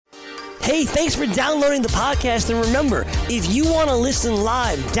Hey, thanks for downloading the podcast. And remember, if you want to listen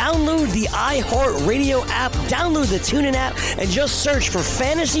live, download the iHeartRadio app, download the TuneIn app, and just search for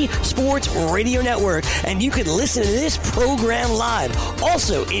Fantasy Sports Radio Network, and you can listen to this program live.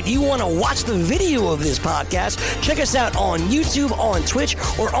 Also, if you want to watch the video of this podcast, check us out on YouTube, on Twitch,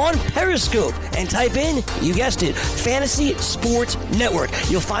 or on Periscope, and type in, you guessed it, Fantasy Sports Network.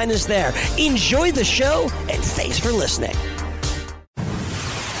 You'll find us there. Enjoy the show, and thanks for listening.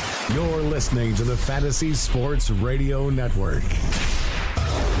 You're listening to the Fantasy Sports Radio Network.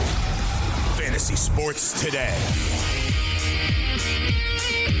 Fantasy Sports Today.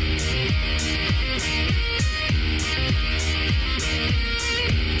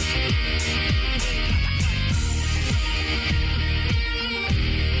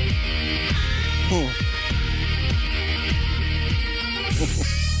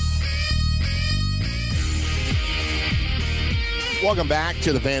 Welcome back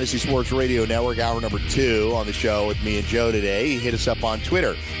to the Fantasy Sports Radio Network, hour number 2 on the show with me and Joe today. Hit us up on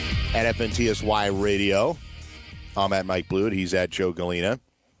Twitter at FNTSY Radio. I'm at Mike Blewett. He's at Joe Galena.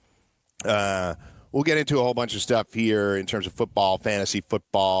 We'll get into a whole bunch of stuff here in terms of football, fantasy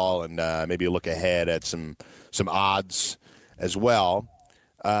football, and maybe a look ahead at some odds as well.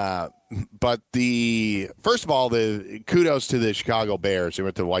 But first of all, the kudos to the Chicago Bears. They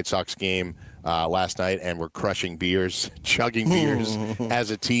went to the White Sox game last night and were crushing beers, chugging beers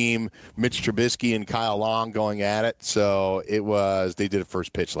as a team. Mitch Trubisky and Kyle Long going at it. So they did a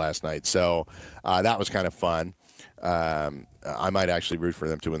first pitch last night. So that was kind of fun. I might actually root for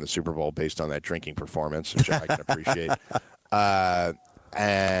them to win the Super Bowl based on that drinking performance, which I can appreciate.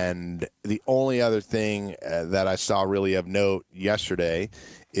 And the only other thing that I saw really of note yesterday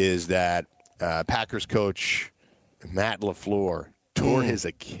is that Packers coach Matt LaFleur tore his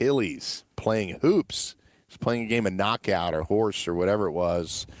Achilles playing hoops. He was playing a game of knockout or horse or whatever it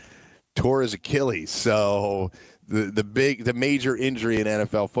was. Tore his Achilles. So the major injury in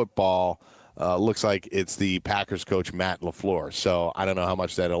NFL football looks like it's the Packers coach Matt LaFleur. So I don't know how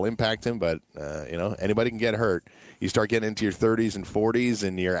much that'll impact him, but anybody can get hurt. You start getting into your 30s and 40s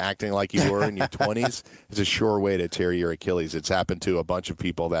and you're acting like you were in your 20s, it's a sure way to tear your Achilles. It's happened to a bunch of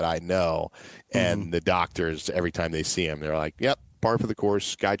people that I know, and the doctors, every time they see him, they're like, yep, par for the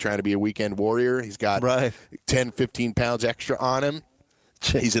course. Guy trying to be a weekend warrior. He's got 10, 15 pounds extra on him.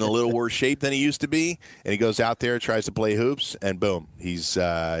 He's in a little worse shape than he used to be, and he goes out there, tries to play hoops, and boom, he's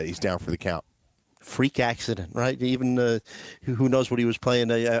down for the count. Freak accident, right? Even who knows what he was playing?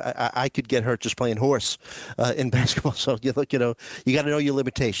 I could get hurt just playing horse in basketball. So you got to know your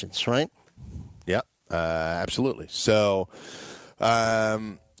limitations, right? Yep, absolutely. So,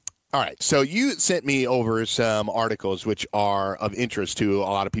 all right. So you sent me over some articles which are of interest to a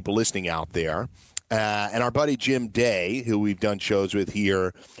lot of people listening out there. And our buddy Jim Day, who we've done shows with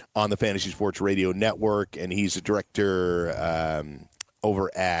here on the Fantasy Sports Radio Network, and he's a director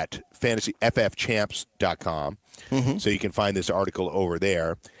over at FantasyFFChamps.com. So you can find this article over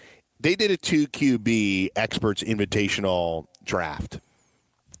there. They did a 2QB Experts Invitational draft.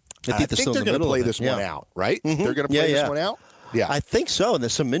 I think they're going to play this one out, right? They're going to play this one out? Yeah, I think so. And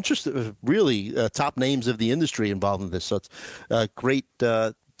there's some really top names of the industry involved in this. So it's great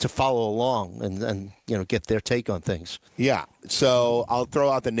to follow along and get their take on things. Yeah. So I'll throw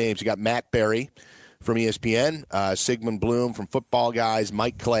out the names. You got Matt Berry from ESPN, Sigmund Bloom from Football Guys,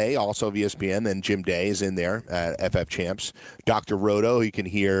 Mike Clay, also of ESPN, then Jim Day is in there at FF Champs. Dr. Roto, you can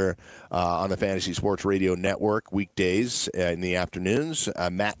hear on the Fantasy Sports Radio Network weekdays in the afternoons.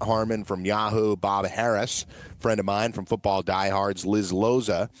 Matt Harmon from Yahoo, Bob Harris, friend of mine from Football Diehards, Liz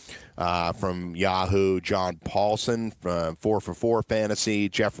Loza from Yahoo, John Paulson from 4for4 Fantasy,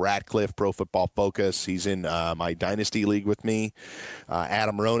 Jeff Ratcliffe, Pro Football Focus. He's in my Dynasty League with me.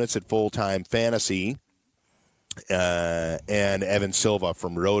 Adam Ronitz at Full Time Fantasy. And Evan Silva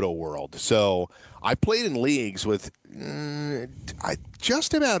from Roto World. So I played in leagues with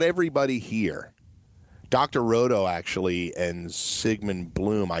just about everybody here. Dr. Roto, actually, and Sigmund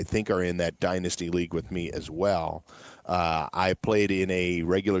Bloom, I think, are in that Dynasty League with me as well. I played in a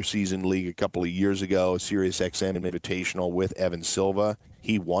regular season league a couple of years ago, Sirius XM Invitational with Evan Silva.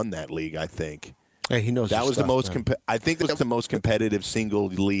 He won that league, I think. Hey, he knows that was stuff, the most. I think that was the most competitive single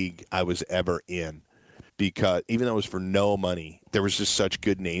league I was ever in, because even though it was for no money, there was just such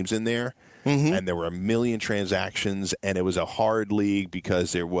good names in there, and there were a million transactions, and it was a hard league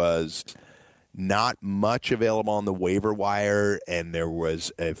because there was not much available on the waiver wire, and there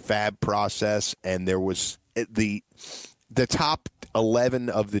was a fab process, and there was the top 11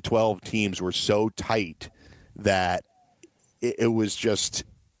 of the 12 teams were so tight that it was just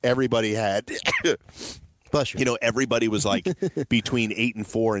everybody had Bless you. You know, everybody was like between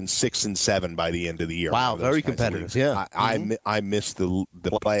 8-4 and 6-7 by the end of the year. Wow, One of those very kinds of competitive. leagues. Yeah, I missed the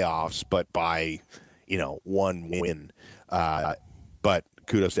playoffs, but by one win. But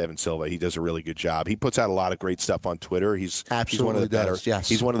kudos to Evan Silva. He does a really good job. He puts out a lot of great stuff on Twitter. He's one of the better. Yes.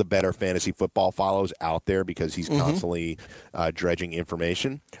 He's one of the better fantasy football follows out there because he's constantly dredging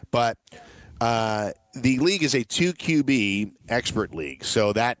information. But the league is a 2 QB expert league,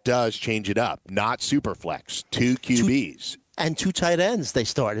 so that does change it up. Not super flex, 2 QBs. And 2 tight ends they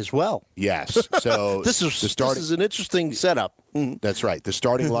start as well. Yes. So This is an interesting setup. That's right. The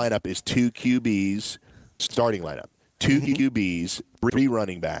starting lineup is 2 QBs. Starting lineup. 2 QBs, 3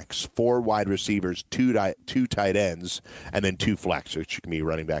 running backs, 4 wide receivers, 2 tight ends, and then 2 flex, which can be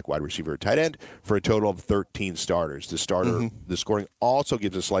running back, wide receiver, or tight end, for a total of 13 starters. The scoring also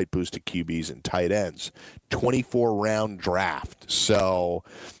gives a slight boost to QBs and tight ends. 24-round draft. So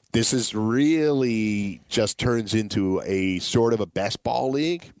this is really just turns into a sort of a best ball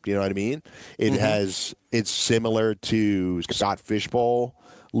league. You know what I mean? It's similar to Scott Fishbowl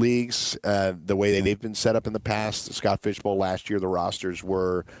leagues, the way they've been set up in the past. Scott Fishbowl last year, the rosters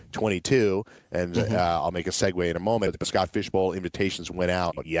were 22, and I'll make a segue in a moment. The Scott Fishbowl invitations went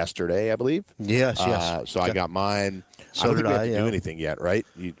out yesterday, I believe. Yes. So I got mine. So I don't think we did have to I, do yeah. anything yet, right?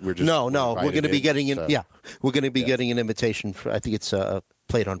 We're just No. We're going to be getting in. so. Yeah, we're going to be getting an invitation. I think it's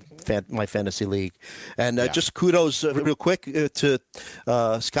played on my fantasy league, and just kudos real quick to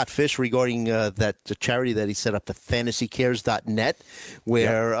Scott Fish regarding the charity that he set up, the FantasyCares.net,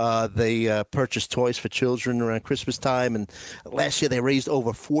 where they purchase toys for children around Christmas time, and last year they raised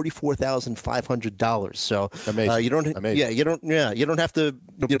over $44,500. So Amazing. You don't have to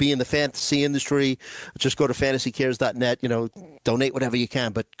be in the fantasy industry. Just go to FantasyCares.net. Donate whatever you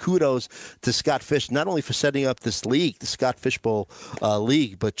can. But kudos to Scott Fish, not only for setting up this league, the Scott Fishbowl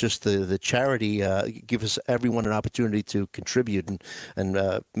League, but just the charity gives everyone an opportunity to contribute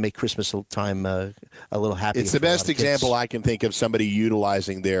and make Christmas time a little happier. It's the best example I can think of somebody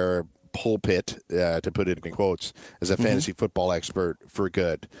utilizing their pulpit, to put it in quotes, as a fantasy football expert for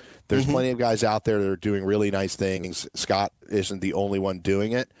good. There's plenty of guys out there that are doing really nice things. Scott isn't the only one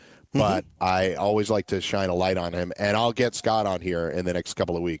doing it, but I always like to shine a light on him, and I'll get Scott on here in the next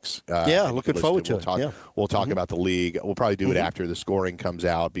couple of weeks. Looking forward to it. We'll talk about the league. We'll probably do it after the scoring comes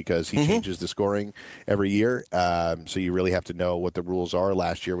out because he changes the scoring every year. So you really have to know what the rules are.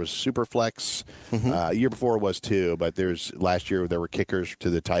 Last year was Superflex. Year before was too, but last year there were kickers to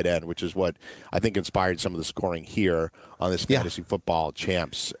the tight end, which is what I think inspired some of the scoring here on this fantasy football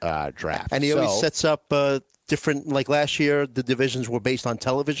champs draft. And he always sets up different, like last year, the divisions were based on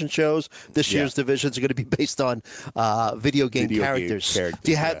television shows. This year's divisions are going to be based on video game characters.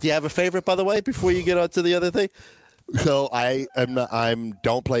 Do you have a favorite, by the way, before you get on to the other thing? So I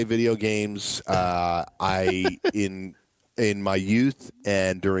don't play video games. In my youth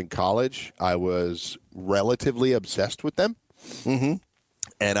and during college, I was relatively obsessed with them.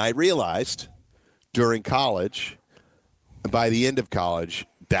 And I realized during college, by the end of college,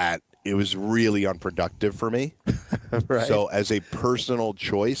 that it was really unproductive for me. Right. So as a personal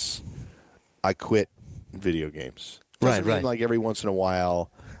choice, I quit video games. Doesn't mean like every once in a while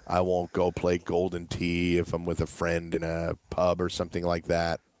I won't go play Golden Tee if I'm with a friend in a pub or something like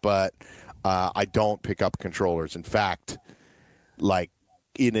that. But I don't pick up controllers. In fact, like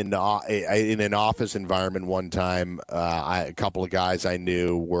in an office environment one time, a couple of guys I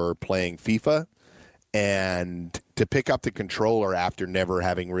knew were playing FIFA. And to pick up the controller after never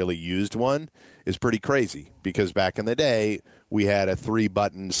having really used one is pretty crazy because back in the day, we had a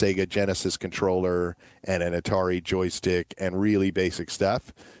 3-button Sega Genesis controller and an Atari joystick and really basic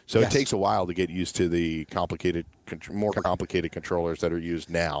stuff. So it takes a while to get used to the more complicated controllers that are used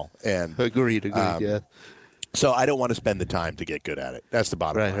now. And Agreed, yeah. So I don't want to spend the time to get good at it. That's the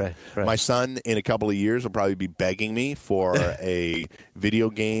bottom line. Right. My son, in a couple of years, will probably be begging me for a video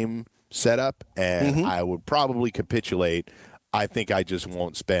game setup, and I would probably capitulate. I think I just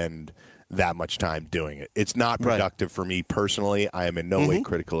won't spend that much time doing it. It's not productive for me personally. I am in no way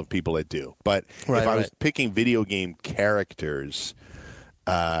critical of people that do. But if I was picking video game characters,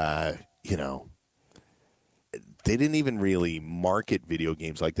 they didn't even really market video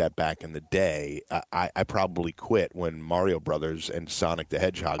games like that back in the day. I probably quit when Mario Brothers and Sonic the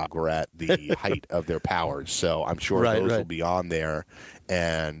Hedgehog were at the height of their powers. So I'm sure those will be on there.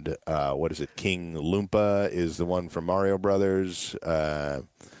 And what is it? King Loompa is the one from Mario Brothers.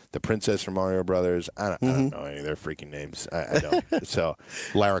 The princess from Mario Brothers. I don't know any of their freaking names. I don't. So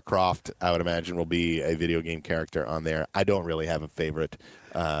Lara Croft, I would imagine, will be a video game character on there. I don't really have a favorite.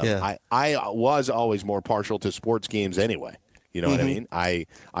 I was always more partial to sports games anyway. You know what I mean? I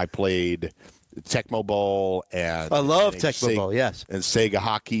played Tecmo Bowl and I love and Tecmo Bowl, yes. and Sega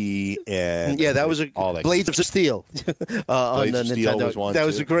Hockey and Yeah, that was all that Blades of Steel on Blades of Steel Nintendo. was one, that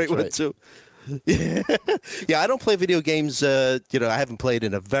was too. a great That's one right. too. Yeah, I don't play video games. I haven't played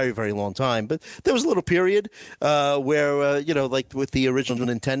in a very, very long time. But there was a little period where, like with the original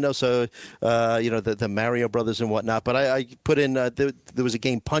Nintendo, so the Mario Brothers and whatnot. But I put in there was a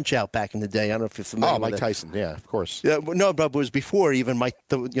game Punch Out back in the day. I don't know if you're familiar. Oh, with Mike it. Tyson, yeah, of course. Yeah, no, but it was before even Mike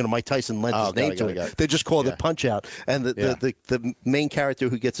Tyson lent his name to it. got it. They just called Yeah. it Punch Out, and the main character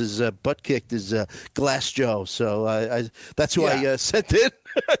who gets his butt kicked is Glass Joe. So that's who I sent in.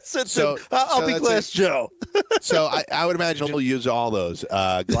 I said, I'll be that's Glass it. Joe. So I would imagine we'll use all those.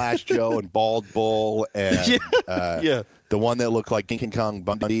 Glass Joe and Bald Bull and the one that looked like King Kong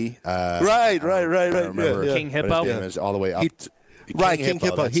Bundy. Right. I remember Yeah. King what Hippo? his name is, all the way up. King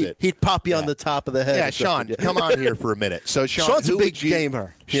Hippo. That's it. He'd pop you on the top of the head. Yeah, Sean, come on here for a minute. So, Sean, Sean's a who big would you-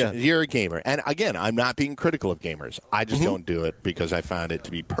 gamer. Yeah. You're a gamer. And again, I'm not being critical of gamers. I just don't do it because I found it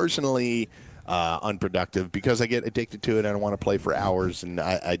to be personally unproductive because I get addicted to it and I want to play for hours and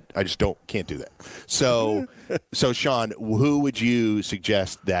I just can't do that. So, Sean, who would you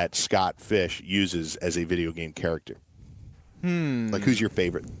suggest that Scott Fish uses as a video game character? Like, who's your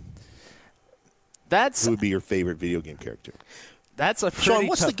favorite? Who would be your favorite video game character? That's a pretty Sean,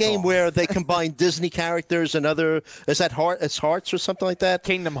 what's the tough game call. where they combine Disney characters and other? Is that Hearts or something like that?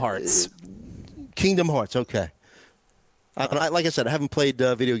 Kingdom Hearts. Kingdom Hearts. Okay. Like I said, I haven't played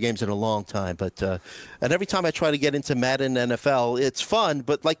video games in a long time, but and every time I try to get into Madden NFL, it's fun.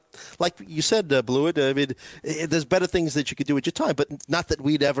 But like you said, Blewett, I mean, there's better things that you could do with your time. But not that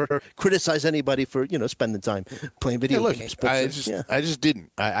we'd ever criticize anybody for spending time playing video games. But, I just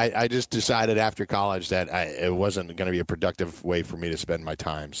didn't. I just decided after college that it wasn't going to be a productive way for me to spend my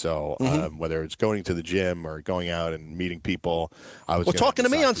time. So whether it's going to the gym or going out and meeting people, I was talking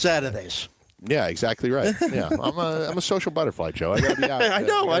to me on Saturdays. Yeah, exactly right. Yeah, I'm a social butterfly, Joe. I gotta be out. I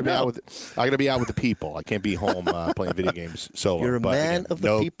know. I gotta be out with the people. I can't be home playing video games solo. You're a man of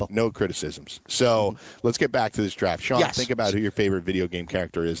the people. No criticisms. So let's get back to this draft. Sean, think about who your favorite video game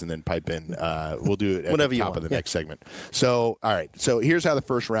character is, and then pipe in. We'll do it at Whenever the you top want. of the next segment. So, all right. So here's how the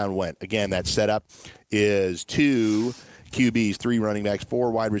first round went. Again, that setup is 2 QBs, 3 running backs,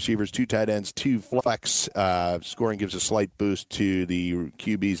 4 wide receivers, 2 tight ends, 2 flex. Scoring gives a slight boost to the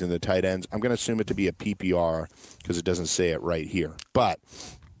QBs and the tight ends. I'm going to assume it to be a PPR because it doesn't say it right here. But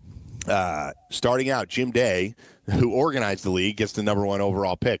starting out, Jim Day, who organized the league, gets the number 1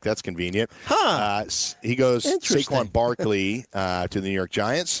 overall pick. That's convenient. He goes Saquon Barkley to the New York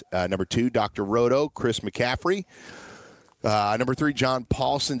Giants. Number 2, Dr. Roto, Chris McCaffrey. Number 3, John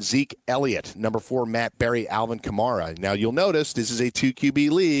Paulson, Zeke Elliott. Number 4, Matt Berry, Alvin Kamara. Now, you'll notice this is a 2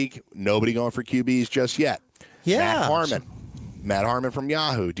 QB league. Nobody going for QBs just yet. Yeah. Matt Harmon from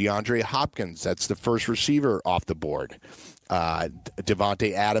Yahoo. DeAndre Hopkins. That's the first receiver off the board.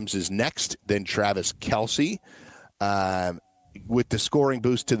 Devontae Adams is next. Then Travis Kelce. With the scoring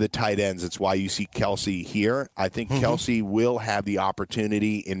boost to the tight ends, it's why you see Kelce here. I think Kelce will have the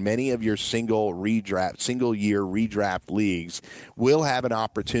opportunity in many of your single year redraft leagues, will have an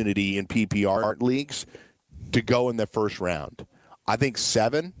opportunity in PPR leagues to go in the first round. I think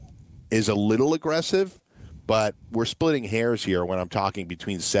 7 is a little aggressive, but we're splitting hairs here when I'm talking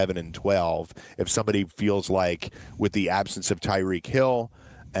between 7 and 12. If somebody feels like with the absence of Tyreek Hill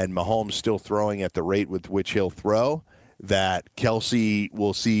and Mahomes still throwing at the rate with which he'll throw, that Kelce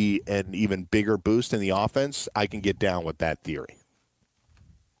will see an even bigger boost in the offense, I can get down with that theory.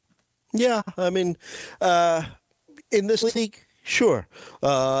 Yeah, I mean, in this league, sure.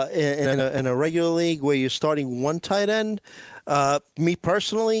 In a regular league where you're starting 1 tight end, me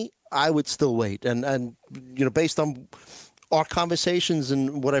personally, I would still wait. And based on our conversations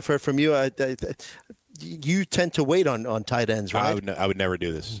and what I've heard from you, you tend to wait on tight ends, right? I would never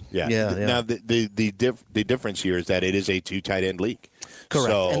do this. Yeah. Yeah. Now the difference here is that it is a 2 tight end league.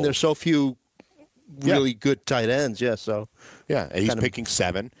 Correct. So, and there's so few really good tight ends. Yeah. So he's picking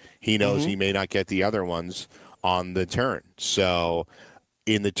 7. He knows he may not get the other ones on the turn. So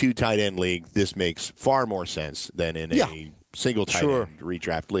in the 2 tight end league, this makes far more sense than in a single tight end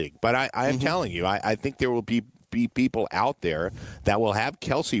redraft league. But I am telling you, I think there will be people out there that will have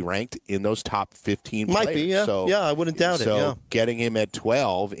Kelce ranked in those top 15 players. Might be, yeah. So, I wouldn't doubt it. So getting him at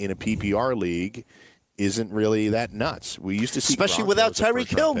 12 in a PPR league isn't really that nuts. We used to see especially Gronk without as a Tyreek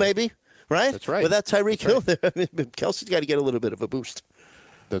Hill, first-round pick. maybe, right? That's right. Without Tyreek Hill, Kelsey's got to get a little bit of a boost.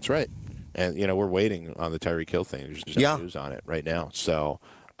 That's right. And, we're waiting on the Tyreek Hill thing. There's no news on it right now. So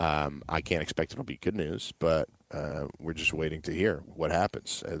I can't expect it'll be good news, but we're just waiting to hear what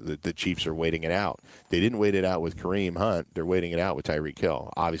happens. The Chiefs are waiting it out. They didn't wait it out with Kareem Hunt. They're waiting it out with Tyreek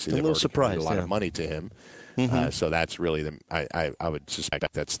Hill. Obviously, they've already committed a lot of money to him. So that's really I would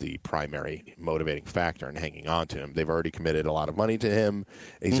suspect that's the primary motivating factor in hanging on to him. They've already committed a lot of money to him.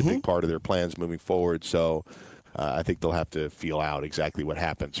 He's a big part of their plans moving forward. So I think they'll have to feel out exactly what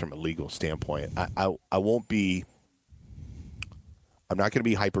happens from a legal standpoint. I'm not going to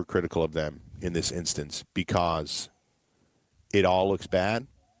be hypercritical of them in this instance because it all looks bad,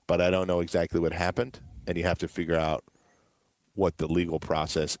 but I don't know exactly what happened, and you have to figure out what the legal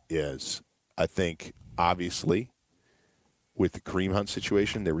process is. I think, obviously, with the Kareem Hunt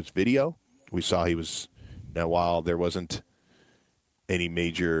situation, there was video. We saw he was – now, while there wasn't any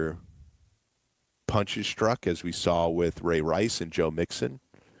major punches struck, as we saw with Ray Rice and Joe Mixon,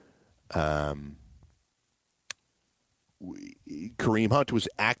 Kareem Hunt was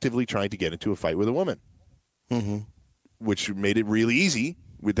actively trying to get into a fight with a woman, which made it really easy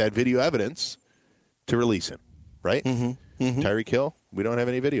with that video evidence to release him, right? Tyreek Hill, we don't have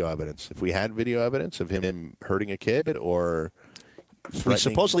any video evidence. If we had video evidence of him hurting a kid or we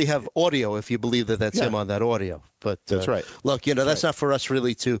supposedly have audio, if you believe that that's him on that audio. But that's right. Look, that's not for us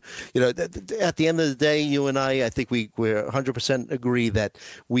really to, at the end of the day, you and I think we're 100% agree that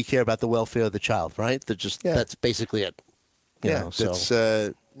we care about the welfare of the child, right? That's basically it. That's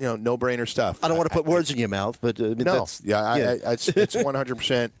no-brainer stuff. I don't want to put words in your mouth, but no, it's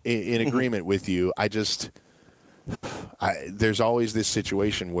 100% in agreement with you. There's always this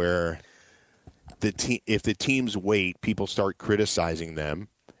situation where if the teams wait, people start criticizing them,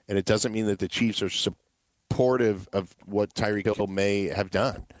 and it doesn't mean that the Chiefs are supportive of what Tyreek Hill may have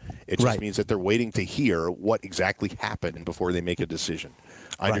done. It just means that they're waiting to hear what exactly happened before they make a decision.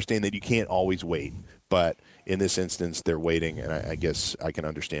 I understand that you can't always wait, but in this instance, they're waiting, and I guess I can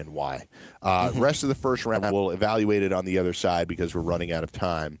understand why. Rest of the first round, we'll evaluate it on the other side because we're running out of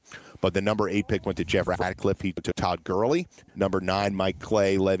time. But the number 8 pick went to Jeff Ratcliffe. He took Todd Gurley. Number 9, Mike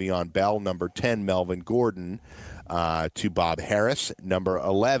Clay, Le'Veon Bell. Number 10, Melvin Gordon to Bob Harris. Number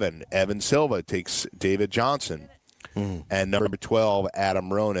 11, Evan Silva takes David Johnson. And number 12, Adam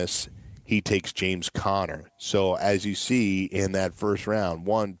Ronis, he takes James Conner. So as you see in that first round,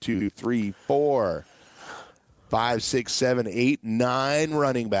 1, 2, 3, 4, 5, 6, 7, 8, 9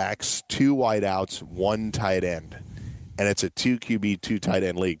 running backs, 2 wideouts, 1 tight end. And it's a 2 QB, 2 tight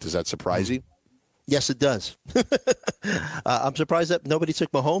end league. Does that surprise you? Yes, it does. I'm surprised that nobody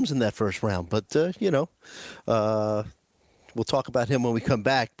took Mahomes in that first round. But, we'll talk about him when we come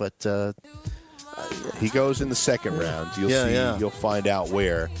back. But he goes in the second round. You'll find out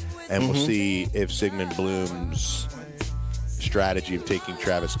where. And we'll see if Sigmund Bloom's strategy of taking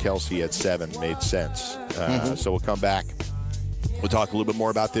Travis Kelce at 7 made sense. So we'll come back. We'll talk a little bit more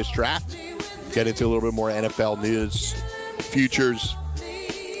about this draft. Get into a little bit more NFL news, futures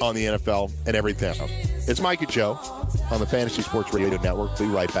on the NFL, and everything else. It's Mike and Joe on the Fantasy Sports Radio Network. We'll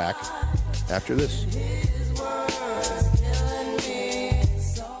be right back after this.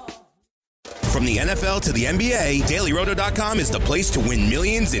 From the NFL to the NBA, DailyRoto.com is the place to win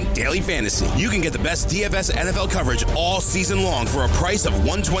millions in daily fantasy. You can get the best DFS NFL coverage all season long for a price of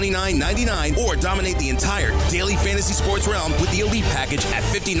 $129.99 or dominate the entire daily fantasy sports realm with the Elite Package at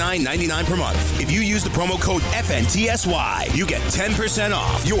 $59.99 per month. If you use the promo code FNTSY, you get 10%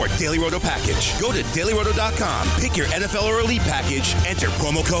 off your Daily Roto package. Go to DailyRoto.com, pick your NFL or Elite Package, enter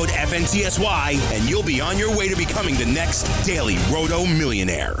promo code FNTSY, and you'll be on your way to becoming the next Daily Roto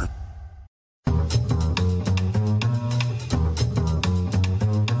millionaire.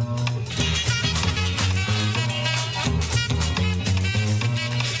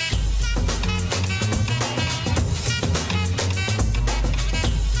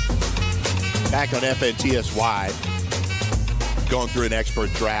 Back on FNTSY, going through an expert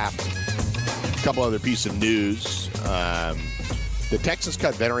draft. A couple other pieces of news. The Texans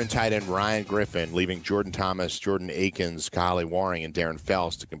cut veteran tight end Ryan Griffin, leaving Jordan Thomas, Jordan Akins, Kahale Warring, and Darren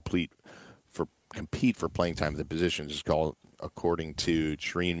Fells to compete for playing time at the positions. It's called, according to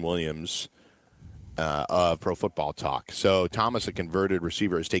Shereen Williams of Pro Football Talk. So Thomas, a converted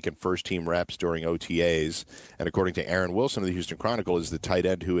receiver, has taken first-team reps during OTAs, and according to Aaron Wilson of the Houston Chronicle, is the tight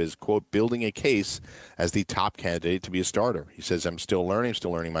end who is, quote, building a case as the top candidate to be a starter. He says, I'm still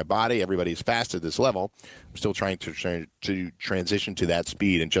learning my body. Everybody's fast at this level. I'm still trying to transition to that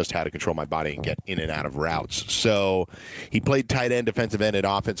speed and just how to control my body and get in and out of routes. So he played tight end, defensive end, and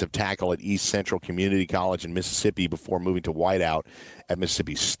offensive tackle at East Central Community College in Mississippi before moving to wideout at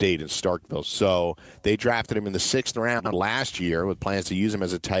Mississippi State in Starkville. So they drafted him in the 6th round last year with plans to use him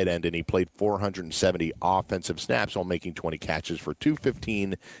as a tight end, and he played 470 offensive snaps while making 20 catches for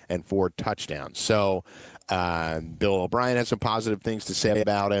 215 and 4 touchdowns. So Bill O'Brien has some positive things to say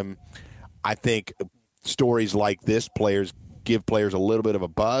about him. I think stories like this give players a little bit of a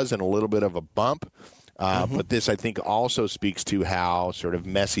buzz and a little bit of a bump. But this, I think, also speaks to how sort of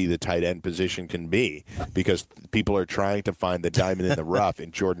messy the tight end position can be, because people are trying to find the diamond in the rough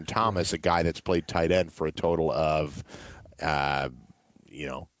in Jordan Thomas, a guy that's played tight end for a total of,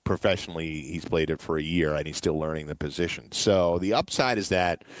 professionally, he's played it for a year, and he's still learning the position. So the upside is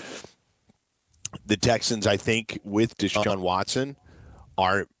that the Texans, I think, with Deshaun Watson,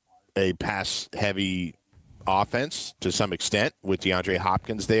 are a pass-heavy offense to some extent, with DeAndre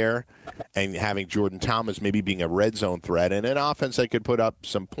Hopkins there and having Jordan Thomas maybe being a red zone threat and an offense that could put up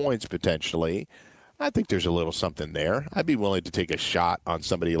some points potentially. I think there's a little something there. I'd be willing to take a shot on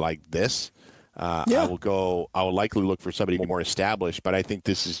somebody like this. I will likely look for somebody more established, but I think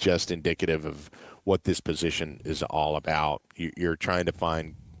this is just indicative of what this position is all about. You're trying to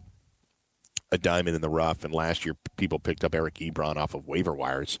find a diamond in the rough, and last year people picked up Eric Ebron off of waiver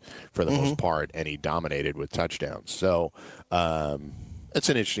wires for the most part, and he dominated with touchdowns. So it's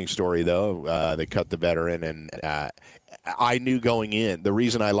an interesting story, though. They cut the veteran, and I knew going in, the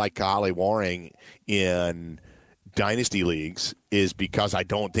reason I like Kahale Warring in dynasty leagues is because I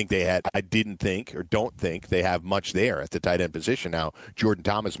don't think they have much there at the tight end position. Now, Jordan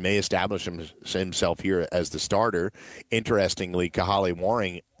Thomas may establish himself here as the starter. Interestingly, Kahale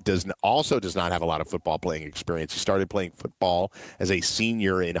Warring does not have a lot of football playing experience. He started playing football as a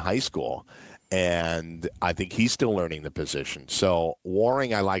senior in high school, and I think he's still learning the position. So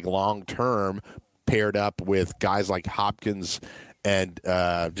Warring, I like long-term, paired up with guys like Hopkins and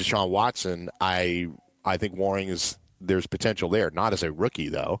Deshaun Watson. I think Warring there's potential there, not as a rookie,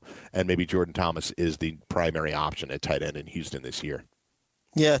 though, and maybe Jordan Thomas is the primary option at tight end in Houston this year.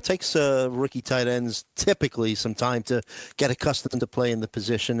 Yeah, it takes rookie tight ends typically some time to get accustomed to play in the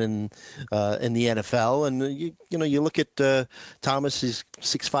position in the NFL. And you look at Thomas, he's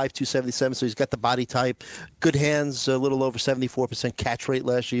 6'5", 277, so he's got the body type, good hands, a little over 74% catch rate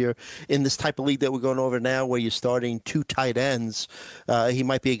last year. In this type of league that we're going over now, where you're starting 2 tight ends, he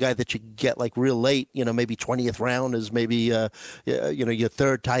might be a guy that you get like real late. Maybe 20th round is maybe your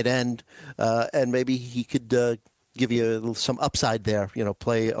 3rd tight end, and maybe he could give you some upside there,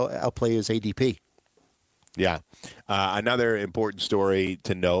 outplay his ADP. Yeah. Another important story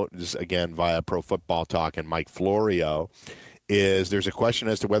to note is, again, via Pro Football Talk and Mike Florio, is there's a question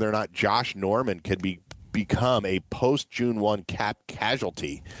as to whether or not Josh Norman can become a post-June 1 cap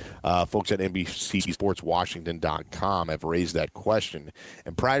casualty. Folks at NBCSportsWashington.com have raised that question.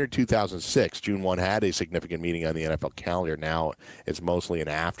 And prior to 2006, June 1 had a significant meeting on the NFL calendar. Now it's mostly an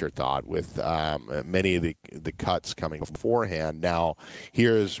afterthought, with many of the cuts coming beforehand. Now,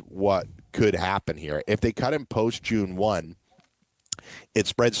 here's what could happen here. If they cut him post-June 1, it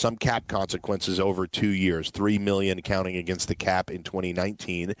spreads some cap consequences over 2 years, $3 million counting against the cap in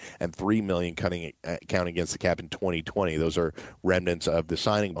 2019 and $3 million counting against the cap in 2020. Those are remnants of the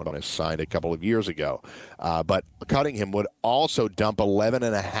signing bonus signed a couple of years ago. But cutting him would also dump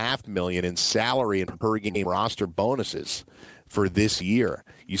 $11.5 million in salary and per game roster bonuses for this year.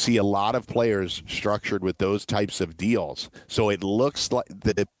 You see a lot of players structured with those types of deals. So it looks like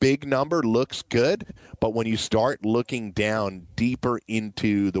the big number looks good, but when you start looking down deeper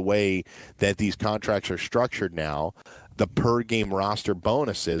into the way that these contracts are structured now, the per game roster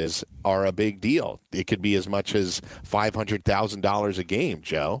bonuses are a big deal. It could be as much as $500,000 a game,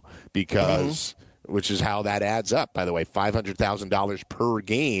 Joe, because which is how that adds up, by the way. $500,000 per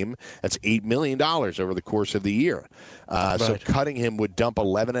game. That's $8 million over the course of the year. So cutting him would dump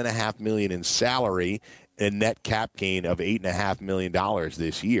 $11.5 million in salary and net cap gain of $8.5 million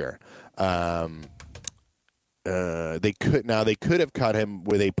this year. They could have cut him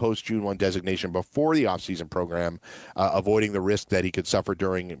with a post-June 1 designation before the offseason program, avoiding the risk that he could suffer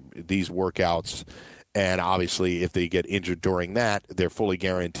during these workouts. And obviously, if they get injured during that, they're fully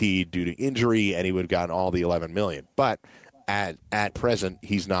guaranteed due to injury, and he would have gotten all the $11 million. But at present,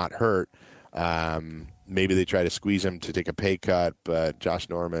 he's not hurt. Maybe they try to squeeze him to take a pay cut, but Josh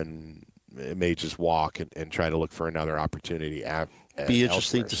Norman may just walk and try to look for another opportunity. Be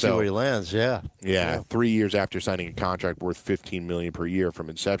interesting to see where he lands. Yeah. 3 years after signing a contract worth $15 million per year from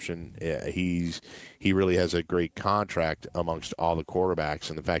inception, he really has a great contract amongst all the quarterbacks,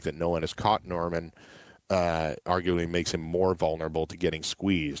 and the fact that no one has caught Norman arguably makes him more vulnerable to getting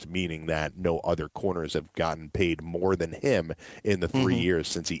squeezed, meaning that no other corners have gotten paid more than him in the 3 years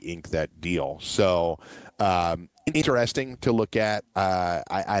since he inked that deal. So interesting to look at.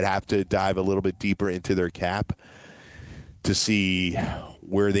 I'd have to dive a little bit deeper into their cap to see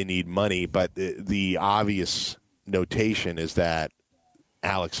where they need money, but the obvious notation is that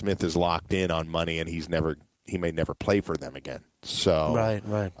Alex Smith is locked in on money, and he may never play for them again. So right.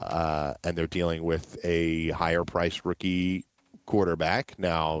 And they're dealing with a higher priced rookie quarterback.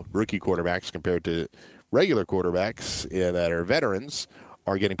 Now, rookie quarterbacks compared to regular quarterbacks that are veterans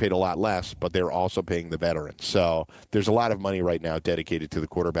are getting paid a lot less, but they're also paying the veterans. So there's a lot of money right now dedicated to the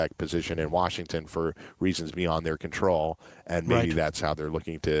quarterback position in Washington for reasons beyond their control, and maybe that's how they're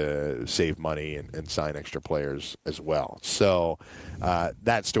looking to save money and sign extra players as well. So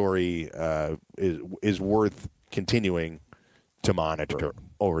that story is worth continuing to monitor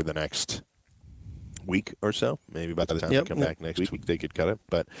over the next week or so. Maybe by the time they come back next week, they could cut it,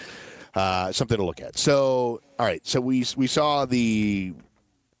 but something to look at. So, all right, so we saw the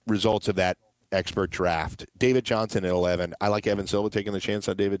results of that expert draft. David Johnson at 11. I like Evan Silva taking the chance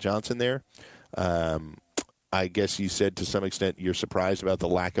on David Johnson there. I guess you said to some extent you're surprised about the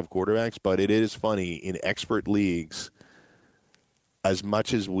lack of quarterbacks, but it is funny in expert leagues, as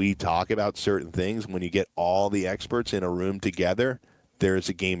much as we talk about certain things, when you get all the experts in a room together, there's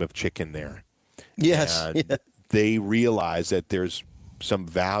a game of chicken there. Yes. They realize that there's some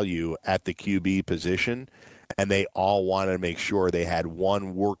value at the QB position, and they all wanted to make sure they had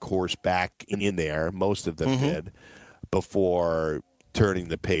one workhorse back in there, most of them did, before turning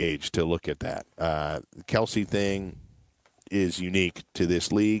the page to look at that. The Kelsey thing is unique to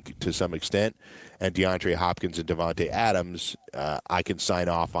this league to some extent, and DeAndre Hopkins and Devontae Adams, I can sign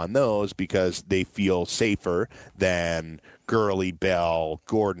off on those because they feel safer than Gurley, Bell,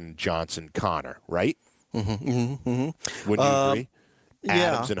 Gordon, Johnson, Connor, right? Wouldn't you agree?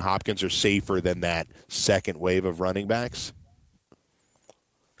 Adams and Hopkins are safer than that second wave of running backs?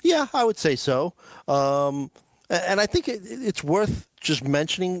 Yeah, I would say so. And I think it's worth just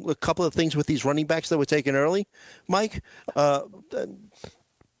mentioning a couple of things with these running backs that were taken early. Mike,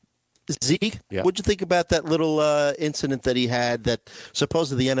 Zeke, what'd you think about that little incident that he had that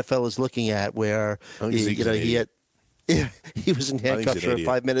supposedly the NFL is looking at where he was in handcuffs for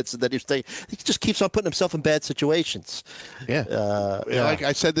 5 minutes and then he just keeps on putting himself in bad situations. Like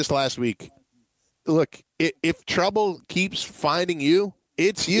I said this last week, look, if trouble keeps finding you,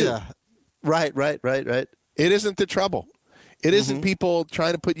 it's you. Yeah. Right. It isn't the trouble. It isn't people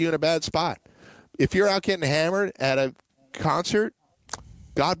trying to put you in a bad spot. If you're out getting hammered at a concert,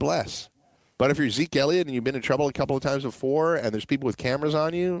 God bless. But if you're Zeke Elliott and you've been in trouble a couple of times before and there's people with cameras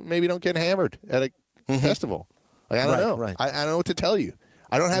on you, maybe don't get hammered at a festival. Like, I don't know. Right. I don't know what to tell you.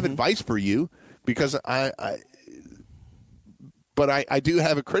 I don't have advice for you because but I do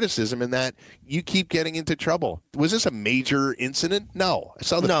have a criticism in that you keep getting into trouble. Was this a major incident? No. I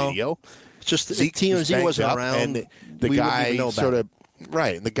saw the video. It's just TMZ wasn't around. And the guy sort of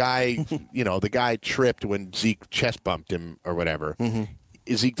right. And the guy, the guy tripped when Zeke chest bumped him or whatever.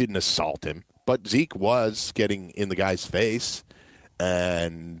 Zeke didn't assault him, but Zeke was getting in the guy's face.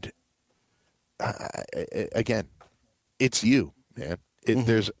 And again, it's you, man.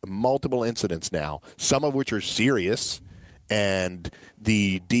 There's multiple incidents now, some of which are serious. And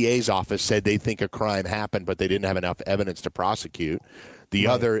the DA's office said they think a crime happened, but they didn't have enough evidence to prosecute. The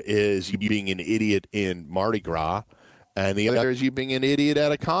other is you being an idiot in Mardi Gras. And the other is you being an idiot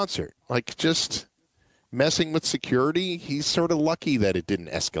at a concert. Like, just messing with security, he's sort of lucky that it didn't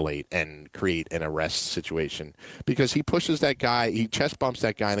escalate and create an arrest situation. Because he pushes that guy, he chest bumps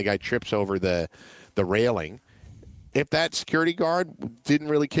that guy, and the guy trips over the railing. If that security guard didn't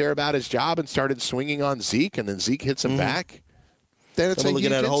really care about his job and started swinging on Zeke, and then Zeke hits him back, then it's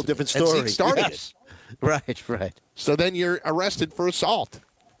looking at a whole different story. And Zeke started it. Right. So then you're arrested for assault.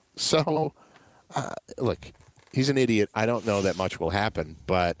 So, look, he's an idiot. I don't know that much will happen,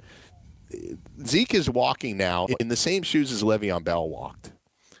 but Zeke is walking now in the same shoes as Le'Veon Bell walked,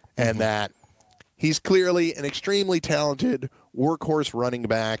 and that he's clearly an extremely talented workhorse running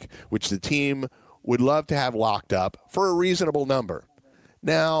back, which the team would love to have locked up for a reasonable number.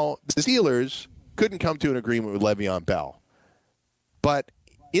 Now, the Steelers couldn't come to an agreement with Le'Veon Bell, but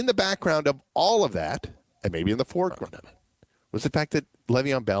in the background of all of that, and maybe in the foreground of it, was the fact that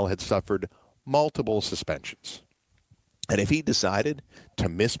Le'Veon Bell had suffered multiple suspensions. And if he decided to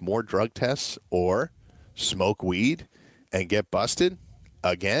miss more drug tests or smoke weed and get busted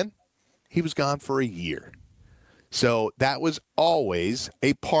again, he was gone for a year. So that was always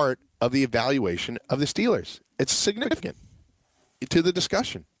a part of the evaluation of the Steelers. It's significant to the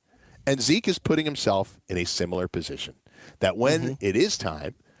discussion. And Zeke is putting himself in a similar position that when it is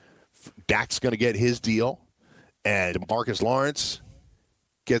time, Dak's going to get his deal, and Marcus Lawrence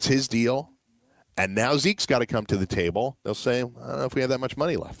gets his deal, and now Zeke's got to come to the table. They'll say, I don't know if we have that much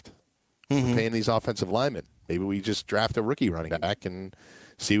money left. We're paying these offensive linemen. Maybe we just draft a rookie running back and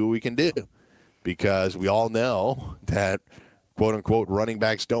see what we can do. Because we all know that, quote-unquote, running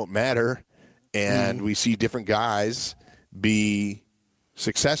backs don't matter, and we see different guys be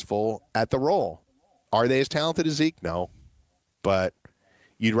successful at the role. Are they as talented as Zeke? No. But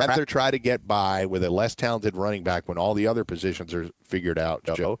you'd rather try to get by with a less talented running back when all the other positions are figured out,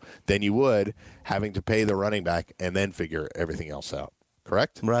 Joe, than you would having to pay the running back and then figure everything else out.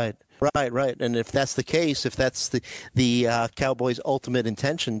 Correct? Right. And if that's the case, if that's the Cowboys' ultimate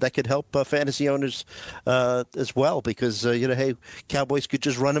intention, that could help fantasy owners as well because, hey, Cowboys could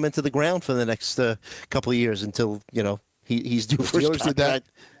just run him into the ground for the next couple of years until, he's due for his contract. Did that.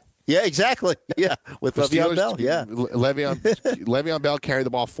 Yeah, exactly. Yeah, with Le'Veon Bell. Yeah, Le'Veon Bell carried the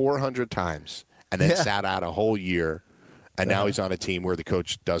ball 400 times and then sat out a whole year, and now he's on a team where the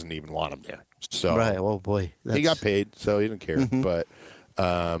coach doesn't even want him there. So right. Oh boy, he got paid, so he didn't care. But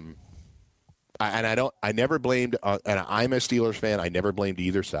I never blamed, and I'm a Steelers fan. I never blamed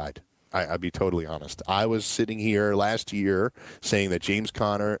either side. I'll be totally honest. I was sitting here last year saying that James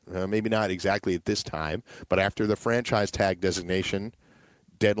Conner, maybe not exactly at this time, but after the franchise tag designation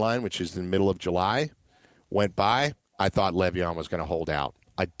deadline, which is in the middle of July, went by, I thought Le'Veon was going to hold out.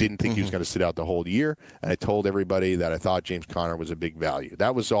 I didn't think he was going to sit out the whole year, and I told everybody that I thought James Conner was a big value.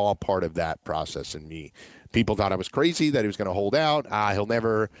 That was all part of that process in me. People thought I was crazy that he was going to hold out. He'll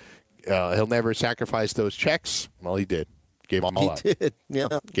never sacrifice those checks. Well, he did. Gave them all up. He did.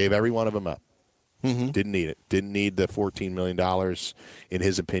 Yeah. Gave every one of them up. Didn't need it. Didn't need the $14 million, in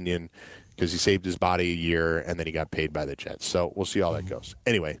his opinion, because he saved his body a year, and then he got paid by the Jets. So we'll see how that goes.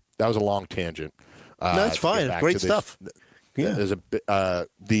 Anyway, that was a long tangent. No, that's fine. Great stuff. Yeah. There's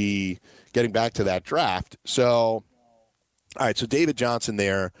getting back to that draft. So, all right, so David Johnson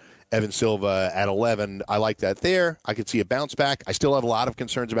there, Evan Silva at 11. I like that there. I could see a bounce back. I still have a lot of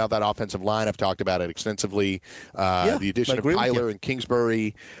concerns about that offensive line. I've talked about it extensively. The addition of Tyler and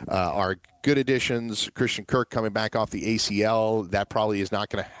Kingsbury are good additions. Christian Kirk coming back off the ACL. That probably is not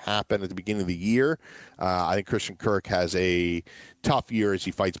going to happen at the beginning of the year. I think Christian Kirk has a tough year as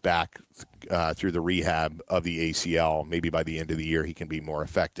he fights back through the rehab of the ACL. Maybe by the end of the year he can be more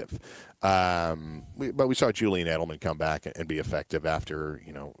effective. But we saw Julian Edelman come back and be effective after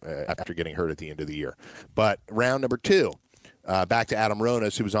getting hurt at the end of the year. But round number 2, back to Adam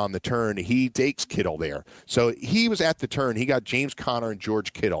Ronas, who was on the turn. He takes Kittle there. So he was at the turn. He got James Conner and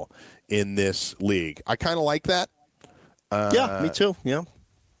George Kittle in this league. I kind of like that. Yeah, me too. Yeah.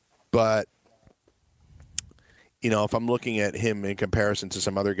 But, if I'm looking at him in comparison to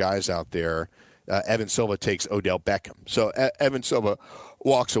some other guys out there, Evan Silva takes Odell Beckham. So Evan Silva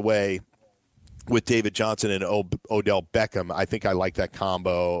walks away with David Johnson and Odell Beckham. I think I like that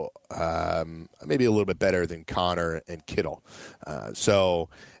combo maybe a little bit better than Conner and Kittle. So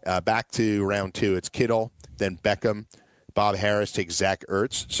back to round 2, it's Kittle, then Beckham. Bob Harris takes Zach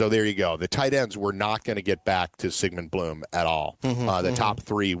Ertz. So there you go. The tight ends were not going to get back to Sigmund Bloom at all. The top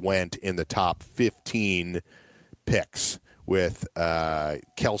 3 went in the top 15 picks with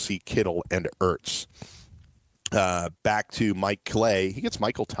Kelsey, Kittle, and Ertz. Back to Mike Clay. He gets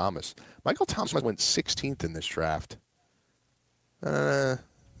Michael Thomas. Michael Thomas went 16th in this draft.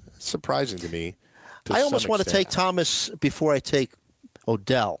 Surprising to me. I almost want to take Thomas before I take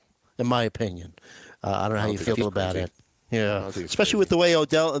Odell, in my opinion. I don't know how you feel about it. Yeah, especially with the way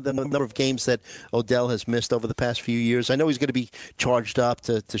the number of games that Odell has missed over the past few years. I know he's going to be charged up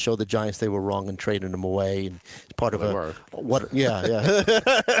to show the Giants they were wrong in trading him away, and it's part of Yeah.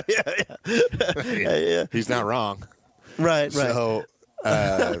 He's not wrong. Right. So,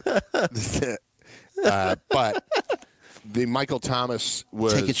 but the Michael Thomas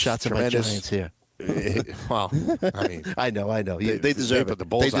was taking shots tremendous. at my Giants here. Well, I mean, I know. They deserve put it. the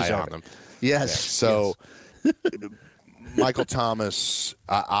bullseye on them. Yes. Yeah. So. Michael Thomas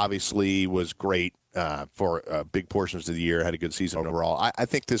obviously was great for big portions of the year, had a good season overall. I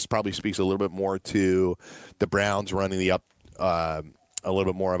think this probably speaks a little bit more to the Browns running a little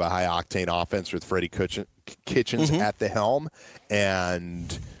bit more of a high-octane offense with Freddie Kitchens at the helm,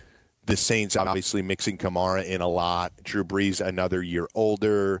 and the Saints obviously mixing Kamara in a lot. Drew Brees another year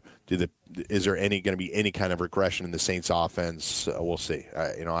older. Is there going to be any kind of regression in the Saints offense? We'll see.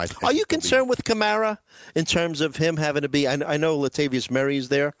 Are you concerned with Kamara in terms of him having to be? I know Latavius Murray is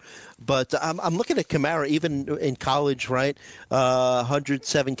there, but I'm looking at Kamara even in college, right?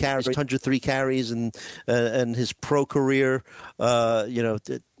 107 carries, 103 carries, and his pro career.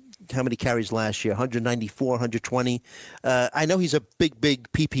 how many carries last year? 194, 120. I know he's a big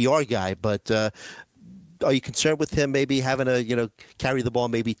PPR guy, but are you concerned with him maybe having to, carry the ball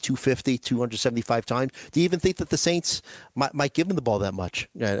maybe 250, 275 times? Do you even think that the Saints might give him the ball that much?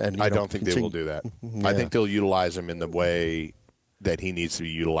 I don't think they will do that. Yeah. I think they'll utilize him in the way that he needs to be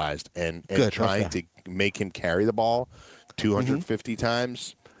utilized. And trying to make him carry the ball 250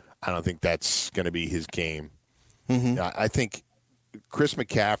 times, I don't think that's going to be his game. I think Chris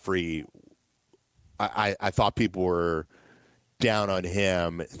McCaffrey, I thought people were down on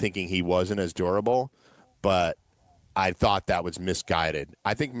him thinking he wasn't as durable, but I thought that was misguided.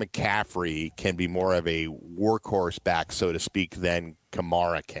 I think McCaffrey can be more of a workhorse back, so to speak, than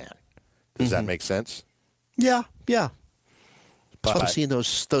Kamara can. Does that make sense? Yeah. But I'm seeing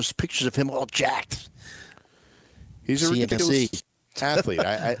those pictures of him all jacked. He's a ridiculous athlete.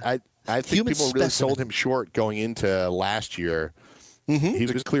 I think people really sold him short going into last year. He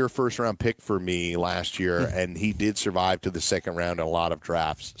was a clear first-round pick for me last year, and he did survive to the second round in a lot of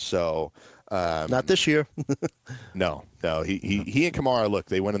drafts. So not this year. No. He and Kamara, look,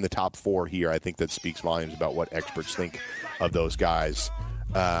 they went in the top 4 here. I think that speaks volumes about what experts think of those guys.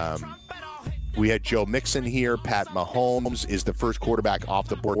 We had Joe Mixon here. Pat Mahomes is the first quarterback off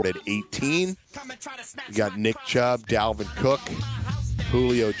the board at 18. You got Nick Chubb, Dalvin Cook,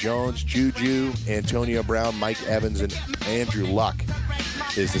 Julio Jones, Juju, Antonio Brown, Mike Evans, and Andrew Luck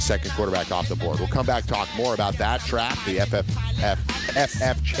is the second quarterback off the board. We'll come back, talk more about that draft, the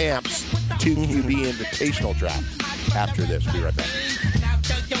FF Champs 2QB Invitational Draft after this. We'll be right back.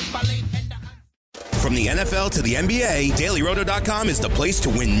 From the NFL to the NBA, DailyRoto.com is the place to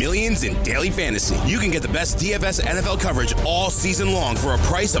win millions in daily fantasy. You can get the best DFS NFL coverage all season long for a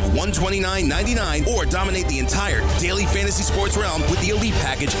price of $129.99 or dominate the entire daily fantasy sports realm with the Elite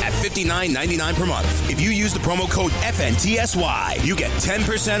Package at $59.99 per month. If you use the promo code FNTSY, you get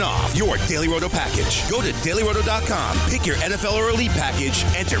 10% off your Daily Roto package. Go to DailyRoto.com, pick your NFL or Elite Package,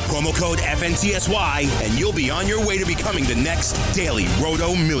 enter promo code FNTSY, and you'll be on your way to becoming the next Daily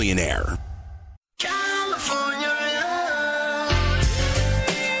Roto millionaire.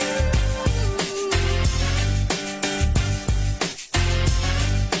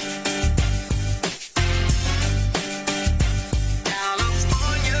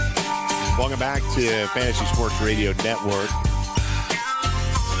 Welcome back to Fantasy Sports Radio Network.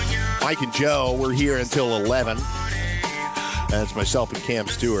 Mike and Joe, we're here until 11. And it's myself and Cam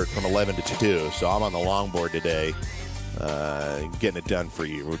Stewart from 11 to 2. So I'm on the longboard today, getting it done for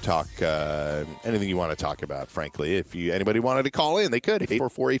you. We'll talk anything you want to talk about, frankly. If anybody wanted to call in, they could.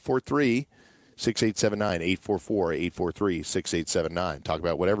 844-843-6879. 844-843-6879. Talk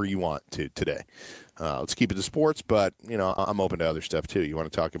about whatever you want to today. Let's keep it to sports, but, I'm open to other stuff, too. You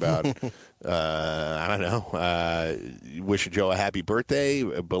want to talk about, I don't know, wish Joe a happy birthday,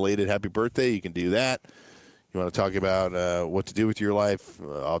 a belated happy birthday, you can do that. You want to talk about what to do with your life,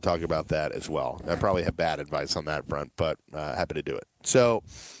 I'll talk about that as well. I probably have bad advice on that front, but happy to do it. So,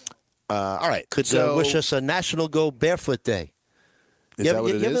 all right. Could wish us a National Go Barefoot Day. Is that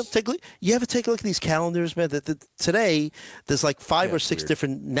what it is? You ever take a look at these calendars, man? Today, there's like 5 or 6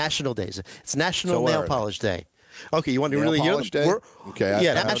 different national days. It's National Nail Polish Day. Okay, you want to really hear them?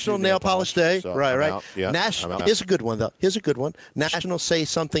 Okay. National Nail Polish Day. So right. Yeah, here's a good one, though. Here's a good one. National Say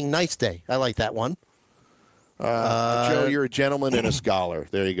Something Nice Day. I like that one. Joe, you're a gentleman and a scholar.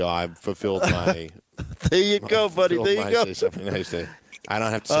 There you go. I've fulfilled my... There you go, buddy. There you go. Say Something Nice Day. I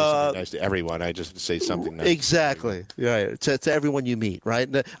don't have to say something nice to everyone. I just say something nice. Exactly. Right. To everyone you meet, right?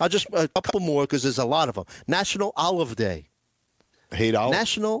 I'll just a couple more because there's a lot of them. National Olive Day. Hate olives?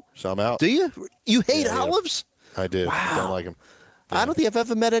 National. So I'm out. Do you? You hate olives? I do. Wow. I don't like them. Yeah. I don't think I've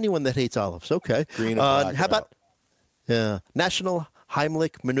ever met anyone that hates olives. Okay. Green and black. How about National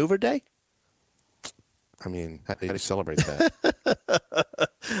Heimlich Maneuver Day? I mean, how do you celebrate that?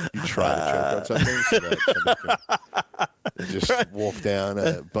 You try to choke on something so that somebody can just wolf down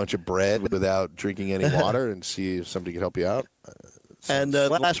a bunch of bread without drinking any water and see if somebody can help you out. And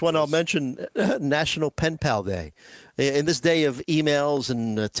last one I'll mention, National Pen Pal Day. In this day of emails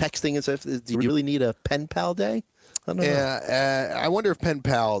and texting and stuff, do you really need a Pen Pal Day? I don't know. I wonder if Pen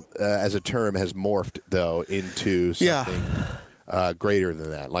Pal as a term has morphed, though, into something greater than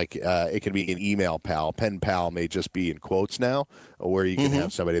that. Like it can be an email pal. Pen pal may just be in quotes now, where you can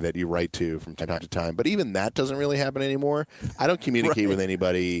have somebody that you write to from time to time. But even that doesn't really happen anymore. I don't communicate with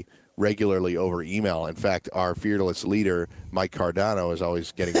anybody regularly over email. In fact, our fearless leader, Mike Cardano, is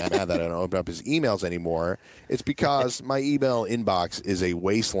always getting mad that I don't open up his emails anymore. It's because my email inbox is a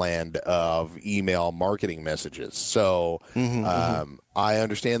wasteland of email marketing messages. So I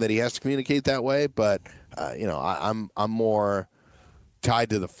understand that he has to communicate that way, but I'm more tied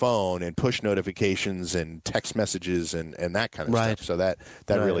to the phone and push notifications and text messages and that kind of stuff. So that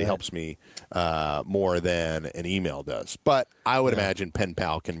really helps me more than an email does. But I would imagine pen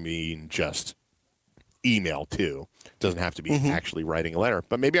pal can mean just email too. It doesn't have to be actually writing a letter.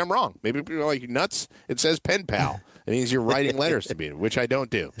 But maybe I'm wrong. Maybe people are like, nuts. It says pen pal. It means you're writing letters to me, which I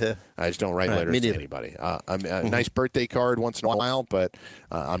don't do. I just don't write letters to anybody. A nice birthday card once in a while, but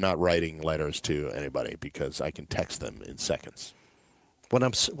I'm not writing letters to anybody because I can text them in seconds. When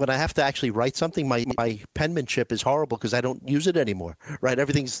I have to actually write something, my penmanship is horrible because I don't use it anymore. Right,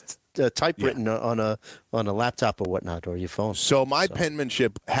 everything's typewritten on a laptop or whatnot or your phone. So my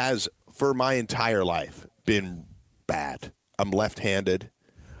penmanship has, for my entire life, been bad. I'm left-handed,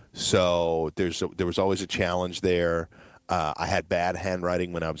 so there was always a challenge there. I had bad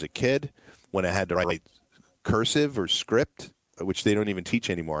handwriting when I was a kid. When I had to write cursive or script, which they don't even teach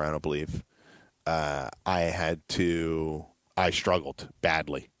anymore, I don't believe. I struggled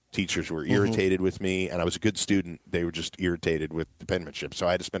badly. Teachers were irritated with me, and I was a good student. They were just irritated with the penmanship. So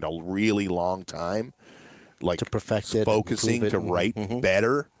I had to spend a really long time to perfect it, focusing to write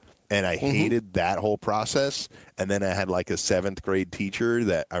better, and I hated that whole process. And then I had like a 7th grade teacher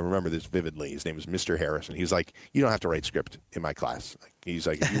that I remember this vividly. His name was Mr. Harrison. He was like, you don't have to write script in my class. He's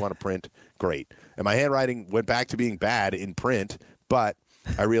like, if you want to print, great. And my handwriting went back to being bad in print, but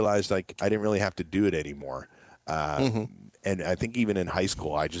I realized like I didn't really have to do it anymore. And I think even in high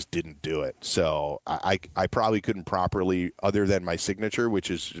school, I just didn't do it. So I probably couldn't properly, other than my signature,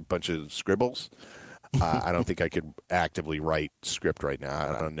 which is a bunch of scribbles. I don't think I could actively write script right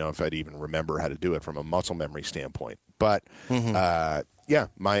now. I don't know if I'd even remember how to do it from a muscle memory standpoint. But, my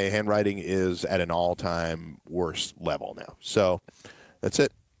handwriting is at an all-time worst level now. So that's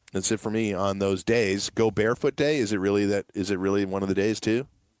it. That's it for me on those days. Go Barefoot Day, is it really one of the days too?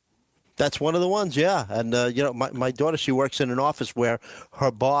 That's one of the ones, yeah. And, my daughter, she works in an office where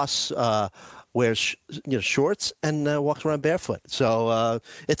her boss wears shorts and walks around barefoot. So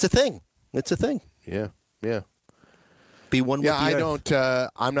it's a thing. It's a thing. Yeah. Be one with the I earth.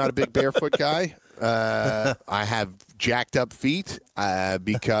 don't. I'm not a big barefoot guy. I have jacked up feet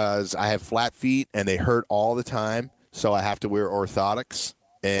because I have flat feet and they hurt all the time. So I have to wear orthotics,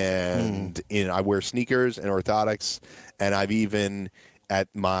 and I wear sneakers and orthotics, and I've even at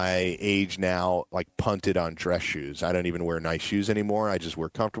my age now, like punted on dress shoes. I don't even wear nice shoes anymore. I just wear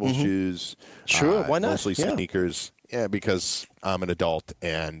comfortable shoes. Sure, why not? Mostly sneakers. Yeah, because I'm an adult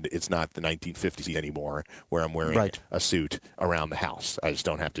and it's not the 1950s anymore where I'm wearing a suit around the house. I just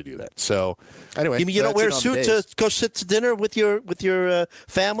don't have to do that. So, anyway, you mean you don't wear a suit to go sit to dinner with your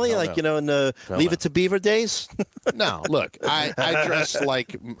family, Leave It to Beaver days? No, look, I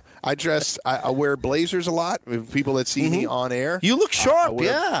wear blazers a lot. People that see me on air, you look sharp.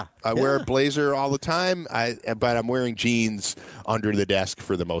 I wear a blazer all the time. But I'm wearing jeans under the desk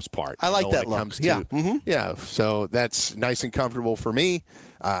for the most part. I like that look. Yeah. So that's nice and comfortable for me.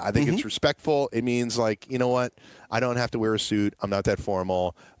 I think it's respectful. It means like, you know what? I don't have to wear a suit. I'm not that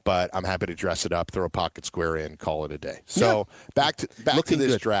formal, but I'm happy to dress it up, throw a pocket square in, call it a day. So back to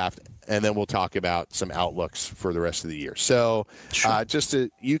this draft, and then we'll talk about some outlooks for the rest of the year. So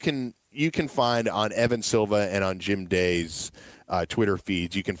you can find on Evan Silva and on Jim Day's Twitter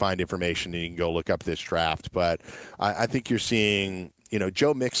feeds, you can find information and you can go look up this draft. But I think you're seeing,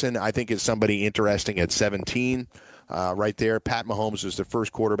 Joe Mixon, I think is somebody interesting at 17. Right there, Pat Mahomes was the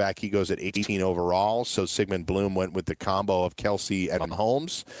first quarterback. He goes at 18 overall. So Sigmund Bloom went with the combo of Kelsey and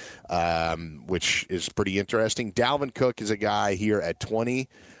Mahomes, which is pretty interesting. Dalvin Cook is a guy here at 20.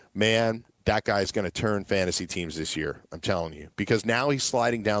 Man, that guy's going to turn fantasy teams this year, I'm telling you, because now he's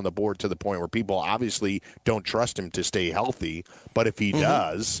sliding down the board to the point where people obviously don't trust him to stay healthy. But if he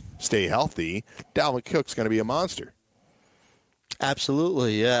does stay healthy, Dalvin Cook's going to be a monster.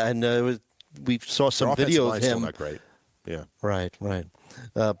 Absolutely, yeah. And we saw some video of him. Still not great. Yeah. Right.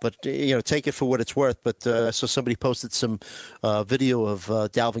 But take it for what it's worth. But I saw somebody posted some video of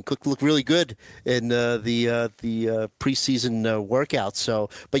Dalvin Cook look really good in the preseason workout. So,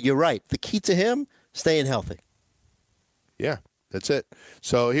 but you're right. The key to him, staying healthy. Yeah, that's it.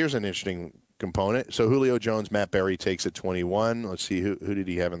 So here's an interesting component. So Julio Jones, Matt Berry takes at 21. Let's see who did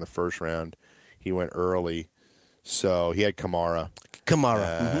he have in the first round. He went early, so he had Kamara.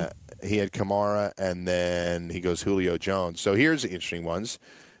 He had Kamara, and then he goes Julio Jones. So here's the interesting ones.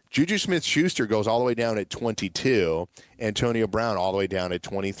 Juju Smith-Schuster goes all the way down at 22. Antonio Brown all the way down at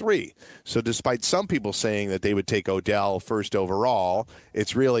 23. So despite some people saying that they would take Odell first overall,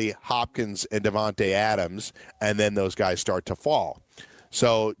 it's really Hopkins and Devontae Adams, and then those guys start to fall.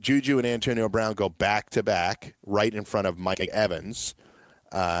 So Juju and Antonio Brown go back-to-back right in front of Mike Evans.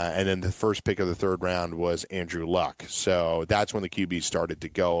 And then the first pick of the third round was Andrew Luck. So that's when the QBs started to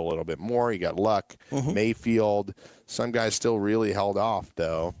go a little bit more. You got Luck, Mayfield. Some guys still really held off,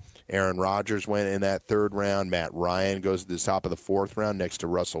 though. Aaron Rodgers went in that third round. Matt Ryan goes to the top of the fourth round next to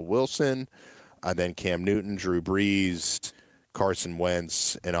Russell Wilson. Then Cam Newton, Drew Brees, Carson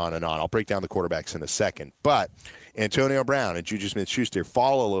Wentz, and on and on. I'll break down the quarterbacks in a second. But Antonio Brown and Juju Smith-Schuster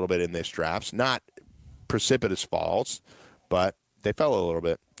fall a little bit in this draft. Not precipitous falls, but they fell a little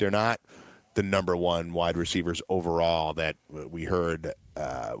bit. They're not the number one wide receivers overall that we heard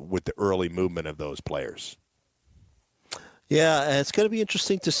with the early movement of those players. Yeah, and it's going to be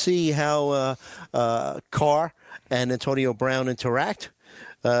interesting to see how Carr and Antonio Brown interact.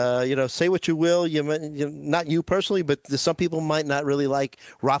 Say what you will, not you personally, but some people might not really like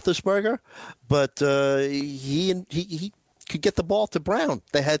Roethlisberger, but he could get the ball to Brown.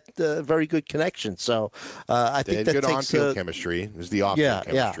 They had very good connection, so I think that good takes on-field chemistry. It was the off-field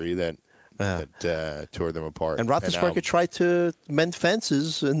chemistry that tore them apart. And Roethlisberger tried to mend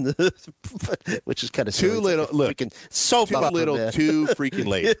fences, which is kind of too little. Look, too freaking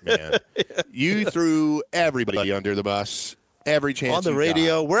late, man. You threw everybody under the bus. Every chance on the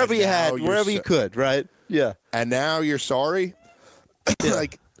radio, wherever you had, wherever you could, right? Yeah. And now you're sorry?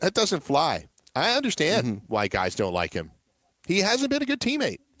 Like, that doesn't fly. I understand why guys don't like him. He hasn't been a good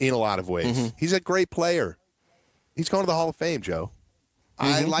teammate in a lot of ways. He's a great player. He's going to the Hall of Fame, Joe.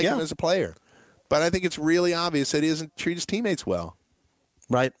 I like him as a player. But I think it's really obvious that he doesn't treat his teammates well.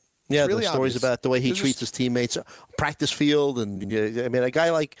 Right. Yeah, really there's stories about the way he treats his teammates, practice field, and I mean, a guy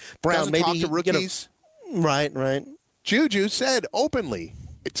like Brown, doesn't maybe talk to rookies. Right. Juju said openly,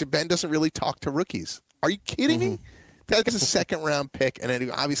 Ben doesn't really talk to rookies. Are you kidding me? That's a second-round pick, and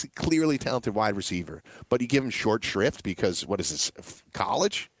an obviously clearly talented wide receiver. But you give him short shrift because, what is this,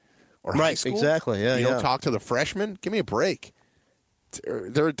 college or high school? Exactly, yeah. You don't talk to the freshmen? Give me a break.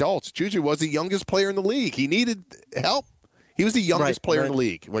 They're adults. Juju was the youngest player in the league. He needed help. He was the youngest player in the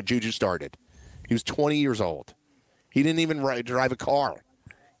league when Juju started. He was 20 years old. He didn't even drive a car.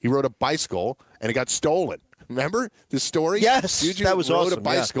 He rode a bicycle, and it got stolen. Remember the story? Yes, Juju that was rode awesome, a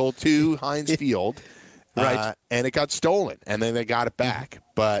bicycle to Heinz Field, and it got stolen, and then they got it back.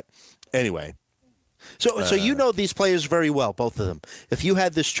 But anyway. So you know these players very well, both of them. If you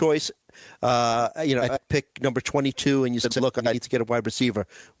had this choice, I pick number 22, and you said, look, I need to get a wide receiver,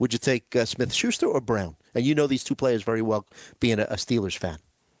 would you take Smith-Schuster or Brown? And you know these two players very well, being a Steelers fan.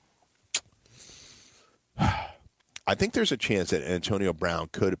 I think there's a chance that Antonio Brown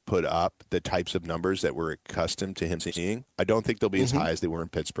could put up the types of numbers that we're accustomed to him seeing. I don't think they'll be as high as they were in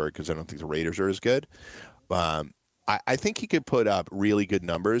Pittsburgh because I don't think the Raiders are as good. I think he could put up really good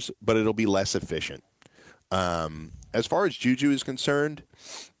numbers, but it'll be less efficient. As far as Juju is concerned,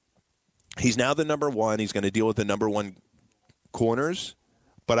 he's now the number one. He's going to deal with the number one corners,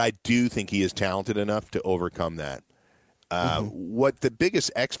 but I do think he is talented enough to overcome that. What the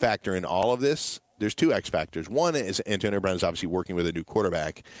biggest X factor in all of this, there's two X factors. One is Antonio Brown is obviously working with a new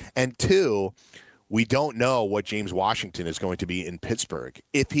quarterback. And two, we don't know what James Washington is going to be in Pittsburgh.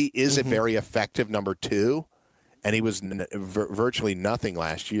 If he is a very effective number two, and he was virtually nothing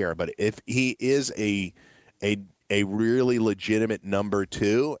last year, but if he is a really legitimate number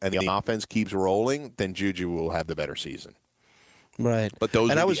two and the offense keeps rolling, then Juju will have the better season. Right. But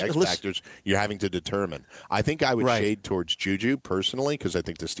those are the X factors you're having to determine. I think I would shade towards Juju personally because I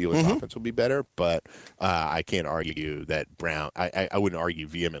think the Steelers offense will be better, but I can't argue that Brown – I wouldn't argue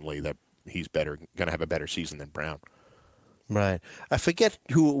vehemently that he's going to have a better season than Brown. Right. I forget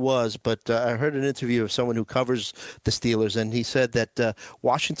who it was, but I heard an interview of someone who covers the Steelers, and he said that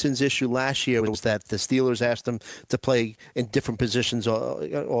Washington's issue last year was that the Steelers asked him to play in different positions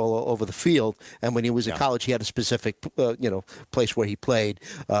all over the field, and when he was in college, he had a specific place where he played.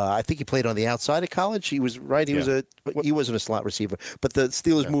 I think he played on the outside of college. He was right. He wasn't a slot receiver, but the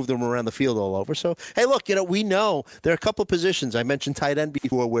Steelers moved him around the field all over. So hey, look, we know there are a couple of positions. I mentioned tight end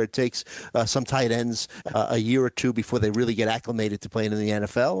before, where it takes some tight ends a year or two before they really get acclimated to playing in the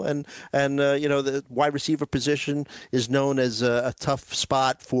NFL, and the wide receiver position is known as a tough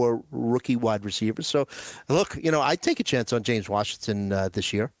spot for rookie wide receivers. So, look, I'd take a chance on James Washington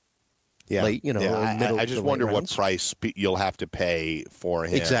this year. Yeah, late, I just wonder what price you'll have to pay for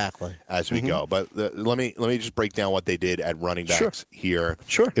him as we go. But let me just break down what they did at running backs here.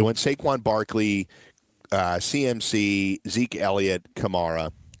 Sure, it went Saquon Barkley, CMC, Zeke Elliott,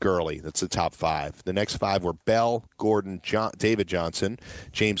 Kamara, Gurley. That's the top five. The next five were Bell, Gordon, David Johnson,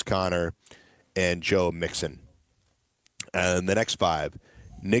 James Conner, and Joe Mixon. And the next five,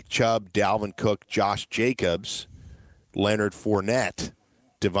 Nick Chubb, Dalvin Cook, Josh Jacobs, Leonard Fournette,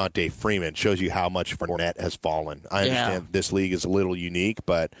 Devontae Freeman. Shows you how much Fournette has fallen. I understand this league is a little unique,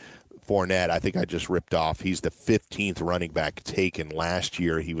 but Fournette, I think I just ripped off. He's the 15th running back taken. Last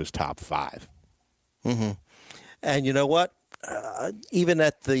year, he was top 5. Mm-hmm. And you know what? Even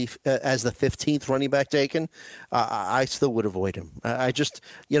at as the 15th running back taken, I still would avoid him. I just,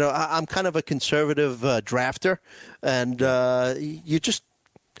 I'm kind of a conservative drafter, and you just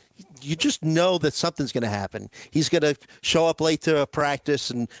know that something's going to happen. He's going to show up late to a practice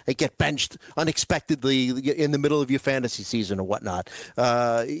and get benched unexpectedly in the middle of your fantasy season or whatnot.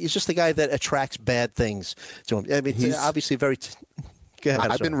 He's just the guy that attracts bad things to him. I mean, he's obviously very. Go ahead,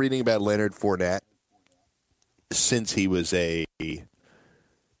 I've been reading about Leonard Fournette since he was a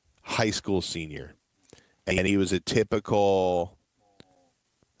high school senior. And he was a typical,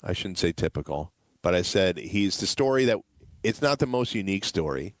 I shouldn't say typical, but I said he's the story that, it's not the most unique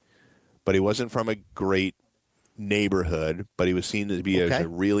story, but he wasn't from a great neighborhood, but he was seen to be a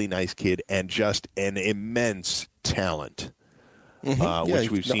really nice kid and just an immense talent, which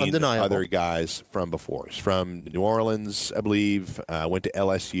we've seen undeniable. Other guys from before. He's from New Orleans, I believe, went to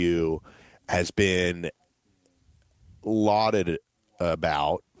LSU, has been lauded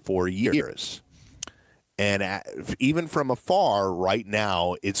about for years. And even from afar right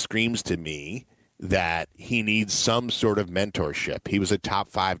now, it screams to me that he needs some sort of mentorship. He was a top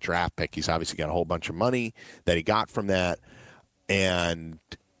 5 draft pick. He's obviously got a whole bunch of money that he got from that. And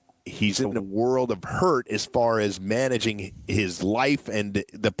he's in a world of hurt as far as managing his life and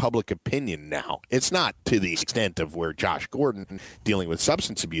the public opinion now. It's not to the extent of where Josh Gordon dealing with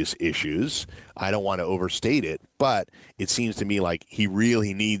substance abuse issues. I don't want to overstate it, but it seems to me like he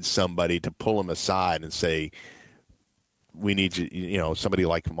really needs somebody to pull him aside and say, we need you, somebody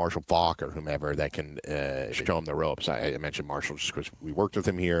like Marshall Faulk or whomever that can show him the ropes. I mentioned Marshall just because we worked with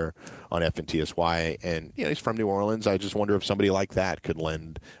him here on FNTSY, and he's from New Orleans. I just wonder if somebody like that could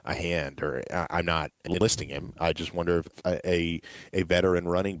lend a hand. Or I'm not enlisting him. I just wonder if a veteran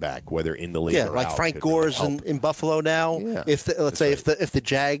running back, whether in the league or like out, Frank Gore's in Buffalo now. Yeah, if the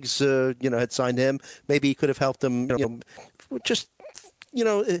Jags had signed him, maybe he could have helped them. It's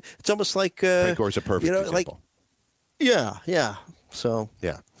almost like Frank Gore's a perfect example. Yeah. So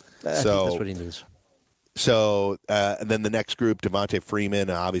yeah, I think that's what he needs. So and then the next group, Devontae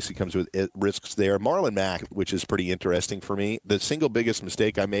Freeman, obviously comes with risks there. Marlon Mack, which is pretty interesting for me. The single biggest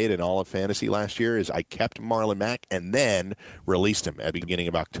mistake I made in all of fantasy last year is I kept Marlon Mack and then released him at the beginning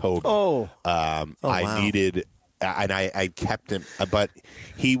of October. I needed. And I kept him, but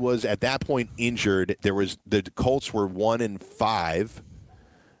he was at that point injured. The Colts were 1-5.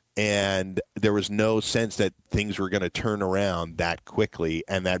 And there was no sense that things were going to turn around that quickly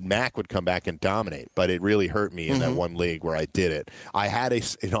and that Mack would come back and dominate. But it really hurt me in that one league where I did it. I had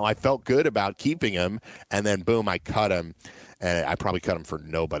I felt good about keeping him, and then boom, I cut him. And I probably cut him for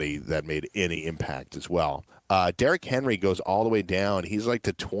nobody that made any impact as well. Derrick Henry goes all the way down. He's like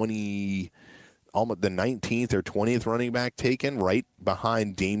almost the 19th or 20th running back taken, right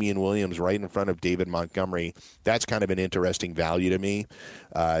behind Damian Williams, right in front of David Montgomery. That's kind of an interesting value to me.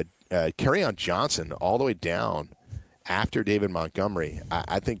 Kerryon Johnson all the way down after David Montgomery.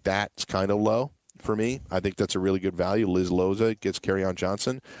 I think that's kind of low for me. I think that's a really good value. Liz Loza gets Kerryon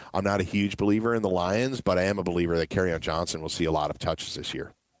Johnson. I'm not a huge believer in the Lions, but I am a believer that Kerryon Johnson will see a lot of touches this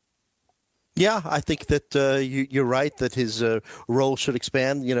year. Yeah, I think that you're right that his role should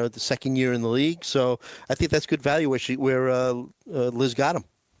expand, the second year in the league. So I think that's good value where Liz got him.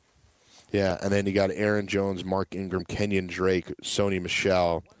 Yeah, and then you got Aaron Jones, Mark Ingram, Kenyon Drake, Sony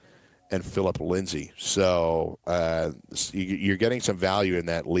Michel, and Phillip Lindsay. So you're getting some value in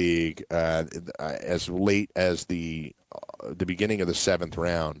that league as late as the beginning of the 7th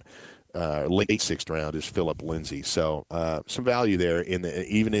round. Late 6th round is Phillip Lindsay. So some value there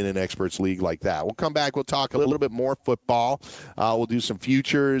even in an experts league like that. We'll come back. We'll talk a little bit more football. We'll do some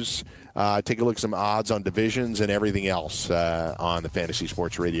futures, take a look at some odds on divisions and everything else on the Fantasy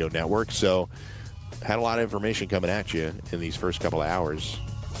Sports Radio Network. So had a lot of information coming at you in these first couple of hours.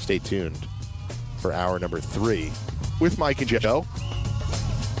 Stay tuned for hour number 3 with Mike and Joe.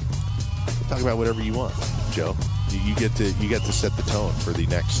 We'll talk about whatever you want, Joe. You get to set the tone for the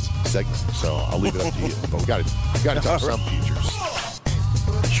next segment, so I'll leave it up to you. But we got to talk some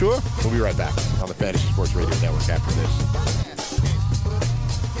futures. Sure. We'll be right back on the Fantasy Sports Radio Network after this.